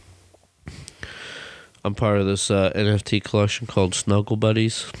 I'm part of this NFT collection called Snuggle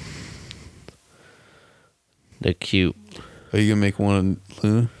Buddies. They're cute. Are you going to make one,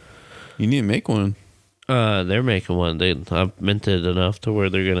 Luna? You need to make one. They're making one. I've minted enough to where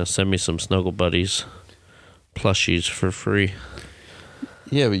they're going to send me some Snuggle Buddies plushies for free.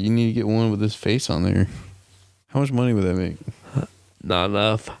 Yeah, but you need to get one with his face on there. How much money would that make? Not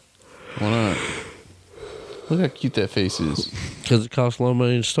enough. Why not? Look how cute that face is. Because it costs a lot of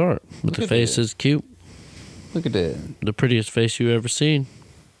money to start. But the face is cute. Look at that. The prettiest face you ever seen.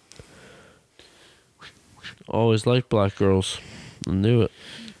 Always liked black girls. I knew it.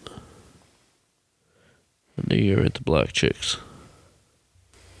 I knew you were into black chicks.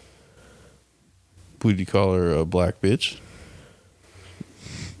 Would you call her a black bitch?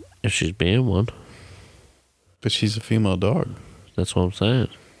 If she's being one. But she's a female dog. That's what I'm saying.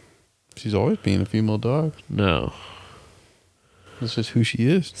 She's always been a female dog. No. That's just who she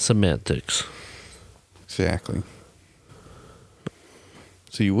is. Semantics. Exactly.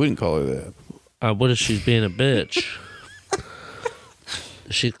 So you wouldn't call her that? What if she's being a bitch?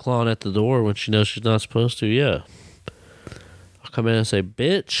 She's clawing at the door when she knows she's not supposed to, yeah. I'll come in and say,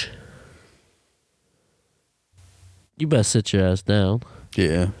 bitch, you better sit your ass down.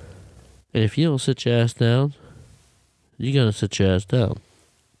 Yeah. And if you don't sit your ass down, you're going to sit your ass down.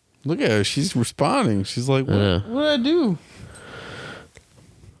 Look at her. She's responding. She's like, what did I do?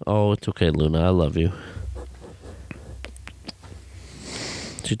 Oh, it's okay, Luna. I love you.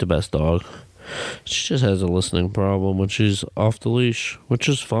 She's the best dog. She just has a listening problem when she's off the leash, which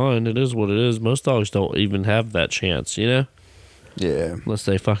is fine. It is what it is. Most dogs don't even have that chance, you know? Yeah. Unless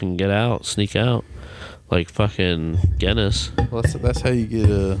they fucking get out, sneak out. Like fucking Guinness. Well, that's how you get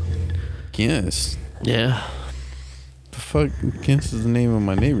a Guinness. Yeah. The fuck? Guinness is the name of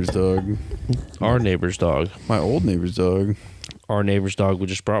my neighbor's dog. Our neighbor's dog. My old neighbor's dog. Our neighbor's dog we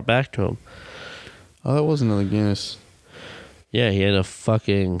just brought back to him. Oh, that wasn't another Guinness. Yeah, he had a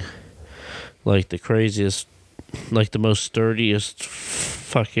fucking... like the craziest... like the most sturdiest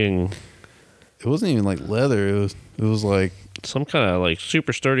fucking... It wasn't even like leather. It was like... some kind of like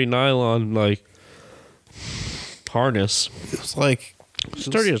super sturdy nylon like harness. It was like...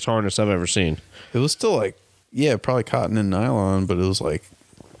 sturdiest harness I've ever seen. It was still like... yeah, probably cotton and nylon, but it was like...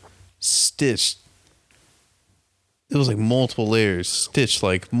 stitched It was like multiple layers, stitched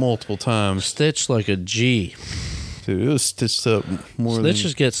like multiple times. Stitched like a G. Dude, it was stitched up more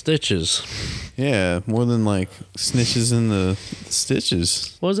Snitches get stitches. Yeah, more than like snitches in the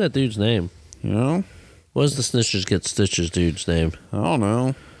stitches. What was that dude's name? You know? What was the snitches get stitches dude's name? I don't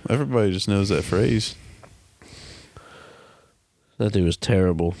know. Everybody just knows that phrase. That dude was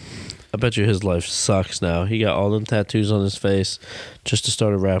terrible. I bet you his life sucks now. He got all them tattoos on his face just to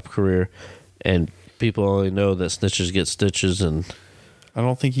start a rap career, and people only know that snitches get stitches. And I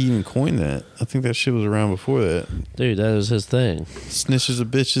don't think he even coined that. I think that shit was around before that. Dude, that is his thing. Snitches are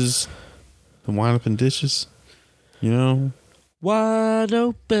bitches and wind up in ditches. You know? Wide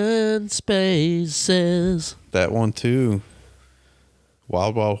open spaces. That one too.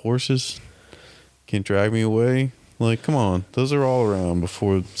 Wild Wild Horses. Can't Drag Me Away. Like, come on. Those are all around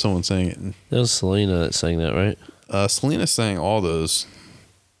before someone sang it. That was Selena that sang that, right? Selena sang all those.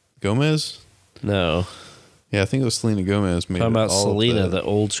 Gomez? No. Yeah, I think it was Selena Gomez. Talking about Selena, the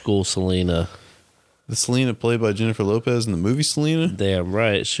old school Selena. The Selena played by Jennifer Lopez in the movie Selena? Damn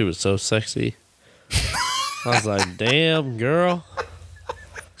right. She was so sexy. I was like, damn, girl.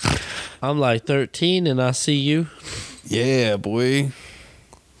 I'm like 13 and I see you. Yeah, boy.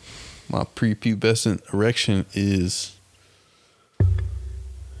 My prepubescent erection is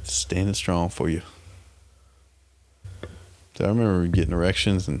standing strong for you. So I remember getting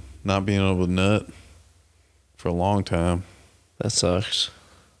erections and not being able to nut for a long time. That sucks.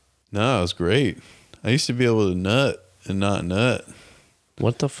 No, it was great. I used to be able to nut and not nut.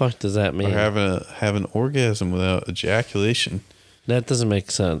 What the fuck does that mean? Or have an orgasm without ejaculation. That doesn't make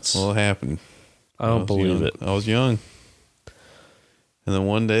sense. Well, it happened. I don't believe it. I was young. And then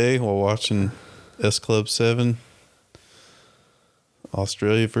one day, while watching S Club 7,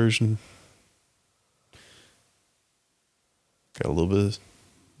 Australia version, got a little bit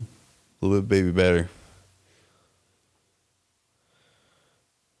of baby batter.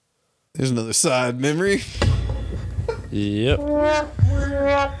 There's another side memory. Yep. It's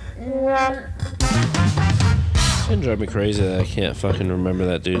gonna drive me crazy that I can't fucking remember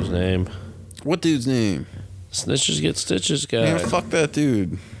that dude's name. What dude's name? Snitches get stitches guy. Man, fuck that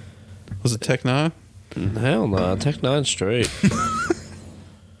dude. Was it Tech 9? Hell no. Tech 9 straight.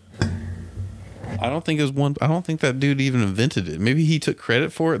 I don't think that dude even invented it. Maybe he took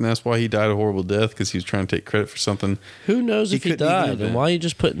credit for it, and that's why he died a horrible death, because he was trying to take credit for something. Who knows if he died? And why are you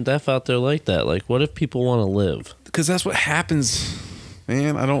just putting death out there like that? Like, what if people want to live? Because that's what happens,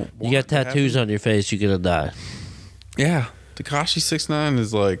 man. You got tattoos on your face, you're gonna die. Yeah. Tekashi 6ix9ine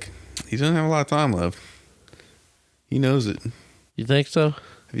is like, he doesn't have a lot of time left. He knows it. You think so?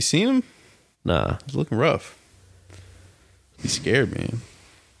 Have you seen him? Nah. He's looking rough. He's scared, man.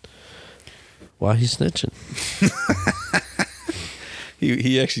 Why he snitching?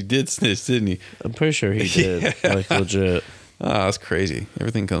 He actually did snitch, didn't he? I'm pretty sure he did. Yeah. Like, legit. Ah, that's crazy.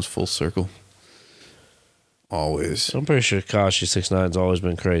 Everything comes full circle. Always. I'm pretty sure Tekashi 6ix9ine's always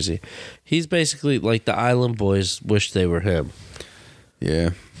been crazy. He's basically like the Island Boys wish they were him.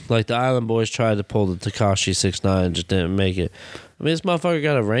 Yeah. Like the Island Boys tried to pull the Tekashi 6ix9ine, just didn't make it. I mean, this motherfucker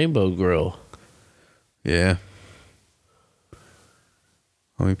got a rainbow grill. Yeah.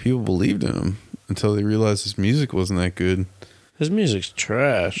 I mean, people believed in him until they realized his music wasn't that good. His music's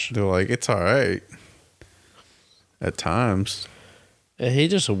trash. They're like, it's all right. At times. Yeah, he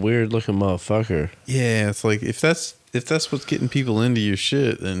just a weird looking motherfucker. Yeah, it's like if that's what's getting people into your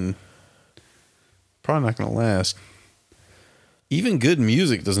shit, then probably not gonna last. Even good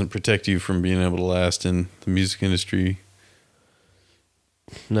music doesn't protect you from being able to last in the music industry.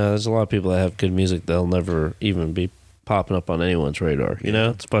 No, there's a lot of people that have good music that'll never even be popping up on anyone's radar. You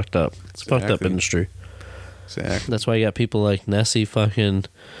know, it's fucked up. It's fucked up industry. Exactly. That's why you got people like Nessie fucking,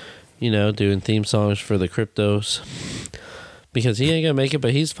 doing theme songs for the Cryptos. Because he ain't gonna make it,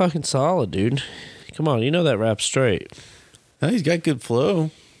 but he's fucking solid, dude. Come on, you know that rap straight. No, he's got good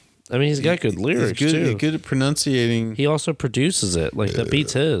flow. I mean, he's got good lyrics, he's too. He's good at pronunciating. He also produces it. Like, that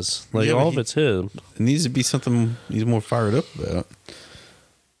beat's his. Like, all of it's his. It needs to be something he's more fired up about.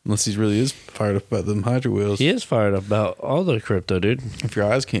 Unless he really is fired up about them Hydra wheels. He is fired up about all the crypto, dude. If your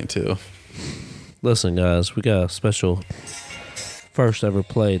eyes can't tell. Listen, guys, we got a special first ever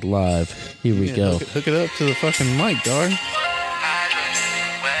played live. Here we go. Hook it up to the fucking mic, dog.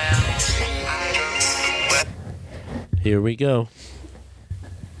 Here we go.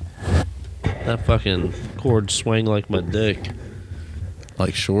 That fucking cord swang like my dick.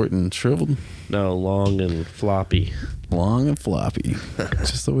 Like short and shriveled? No, long and floppy. Long and floppy.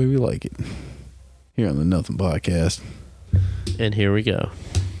 Just the way we like it. Here on the Nothing Podcast. And here we go.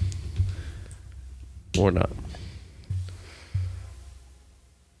 Or not.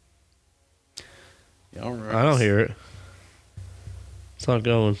 All right. I don't hear it. It's not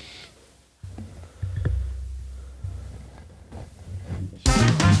going.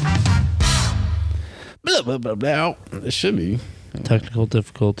 Blah, blah, blah, blah. It should be. Technical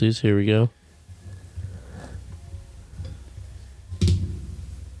difficulties. Here we go.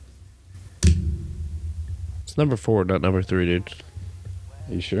 It's number 4, not number 3, dude.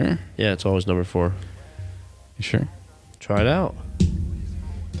 Are you sure? Yeah, it's always number 4. You sure? Try it out.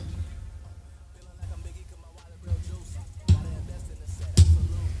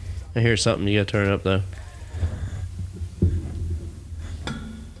 I hear something. You gotta turn it up, though.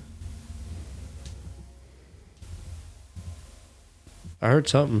 I heard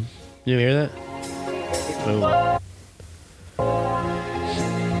something. You hear that? Oh.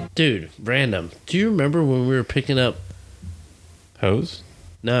 Dude, random. Do you remember when we were picking up Hose?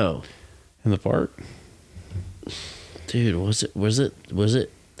 No. In the park? Dude, was it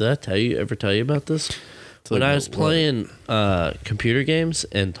did I ever tell you about this? When I was playing computer games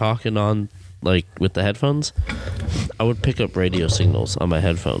and talking on like with the headphones, I would pick up radio signals on my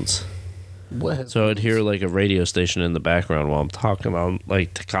headphones. What? So I'd hear like a radio station in the background while I'm talking on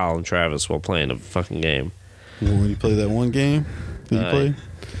like to Kyle and Travis while playing a fucking game. When you play that one game that you played?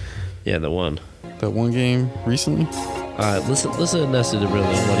 Yeah, the one. That one game recently? Listen to Nessie the Riddler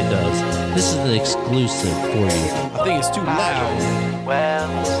and what he does. This is an exclusive for you. I think it's too loud.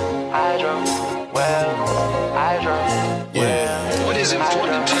 Yeah. What is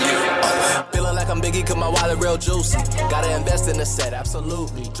important to you? Feeling like I'm Biggie cause my wallet real juicy. Gotta invest in the set,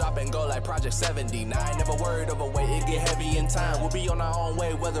 absolutely. Drop and go like Project 79. Never worried of a way, it get heavy in time. We'll be on our own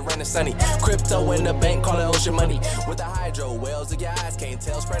way, whether rain or sunny. Crypto in the bank, call it ocean money. With the hydro wells, if your eyes can't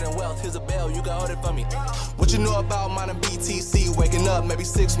tell. Spreading wealth, here's a bell, you can hold it for me. What you know about mining BTC? Waking up maybe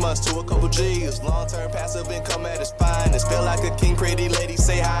 6 months to a couple G's. Long-term passive income at its finest. Feel like a king, pretty lady,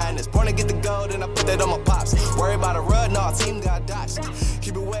 say hi. And it's born to get the gold, and I put that on my pops. Worry about a run, no, team got dots.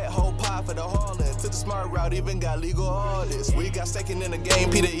 Keep it wet, whole pie for the haulin'. Took the smart route, even got legal audits. We got staking in the game,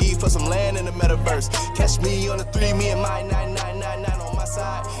 Peter E for some land in the metaverse. Catch me on the 3, me and my 9999 on my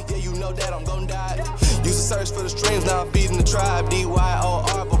side. Yeah, you know that I'm gon' die. Use the search for the streams, now I'm feeding the tribe.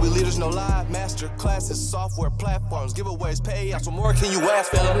 DYOR, but we leaders no lie. Master classes, software platforms, giveaways, payouts. What more can you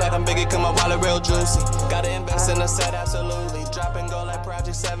ask? Feeling like I'm Biggie, cause my wallet real juicy. Gotta invest in the set, absolutely. Drop and go like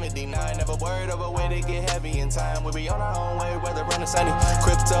Project 79. Never worried of a way to get heavy in time. We be on our own way, whether rain or sunny.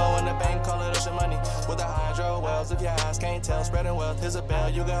 Crypto in the bank, call it ocean money. With the hydro wells, if your eyes can't tell. Spreading wealth, here's a bell,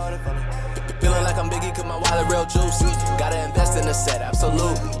 you can hold it for me. Feeling like I'm Biggie, cause my wallet real juicy. Gotta invest in the set,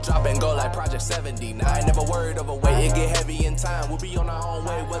 absolutely. Drop and go like Project 79. Never worried of a way, it get heavy in time. We'll be on our own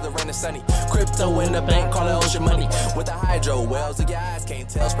way, whether rain or sunny. Crypto in the bank, call it ocean money. With the hydro wells, if your eyes can't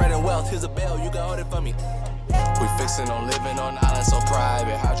tell. Spreading wealth, here's a bell, you can hold it for me. We fixing on living on islands so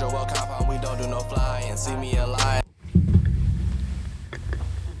private. Hydro well compound, we don't do no flying. See me a lion.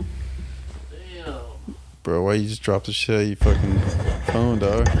 Bro, why you just dropped the shit out of your fucking phone,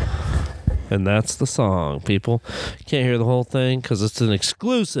 dog? And that's the song, people. Can't hear the whole thing because it's an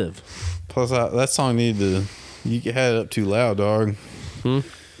exclusive. Plus, that song needed to... You had it up too loud, dog.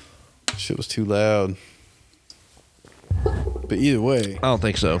 Shit was too loud. But either way... I don't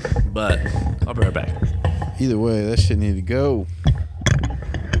think so, but I'll be right back. Either way, that shit needed to go.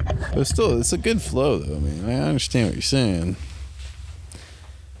 But still, it's a good flow, though. I mean, I understand what you're saying.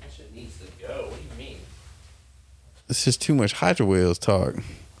 That shit needs to go. What do you mean? It's just too much hydro whales talk.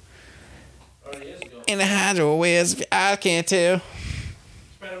 In the hydro whales, I can't tell.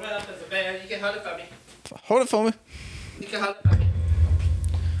 Spread it up as a band. You can hold it for me. Hold it for me. You can hold it for me.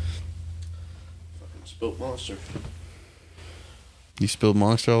 Fucking spilt monster. You spilled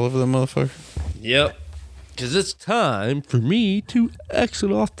monster all over that motherfucker? Yep. Because it's time for me to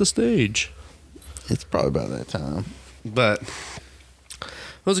exit off the stage. It's probably about that time. But it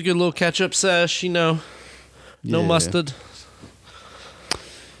was a good little catch-up sesh, you know. No mustard.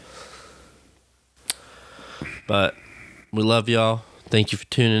 But we love y'all. Thank you for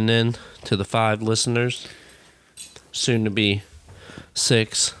tuning in to the 5 listeners. Soon to be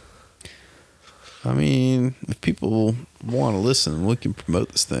 6. I mean, if people want to listen, we can promote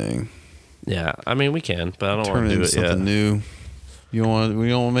this thing. Yeah, I mean, we can, but I don't want to do it yet. Something new. We don't want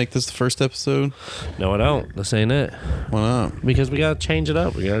to make this the first episode? No, I don't. This ain't it. Why not? Because we got to change it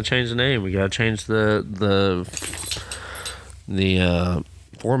up. We got to change the name. We got to change the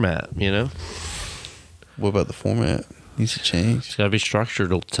format, you know? What about the format? Needs to change. It's got to be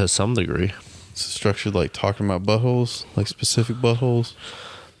structured to some degree. It's structured like talking about buttholes, like specific buttholes.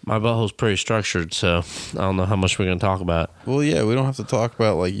 My butthole's pretty structured, so I don't know how much we're going to talk about. Well, yeah, we don't have to talk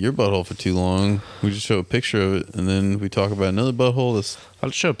about like your butthole for too long. We just show a picture of it, and then we talk about another butthole. I'll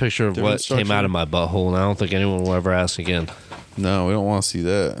just show a picture of what came out of my butthole, and I don't think anyone will ever ask again. No, we don't want to see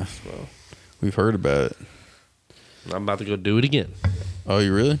that. Well, we've heard about it. I'm about to go do it again. Oh,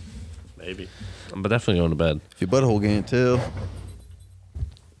 you really? Maybe. I'm definitely going to bed. If your butthole can't tell,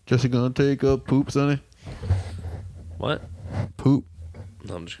 Jesse gonna take up poop, Sonny? What? Poop.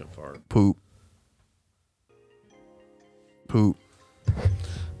 No, I'm just going to fart. Poop. Poop.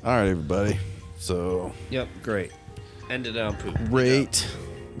 All right, everybody. So. Yep, great. Ended on poop. Great.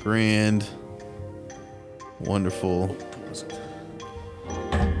 Grand. Wonderful.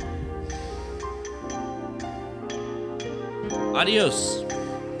 Adios,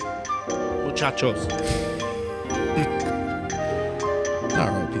 muchachos. All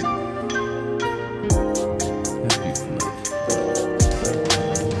right, people.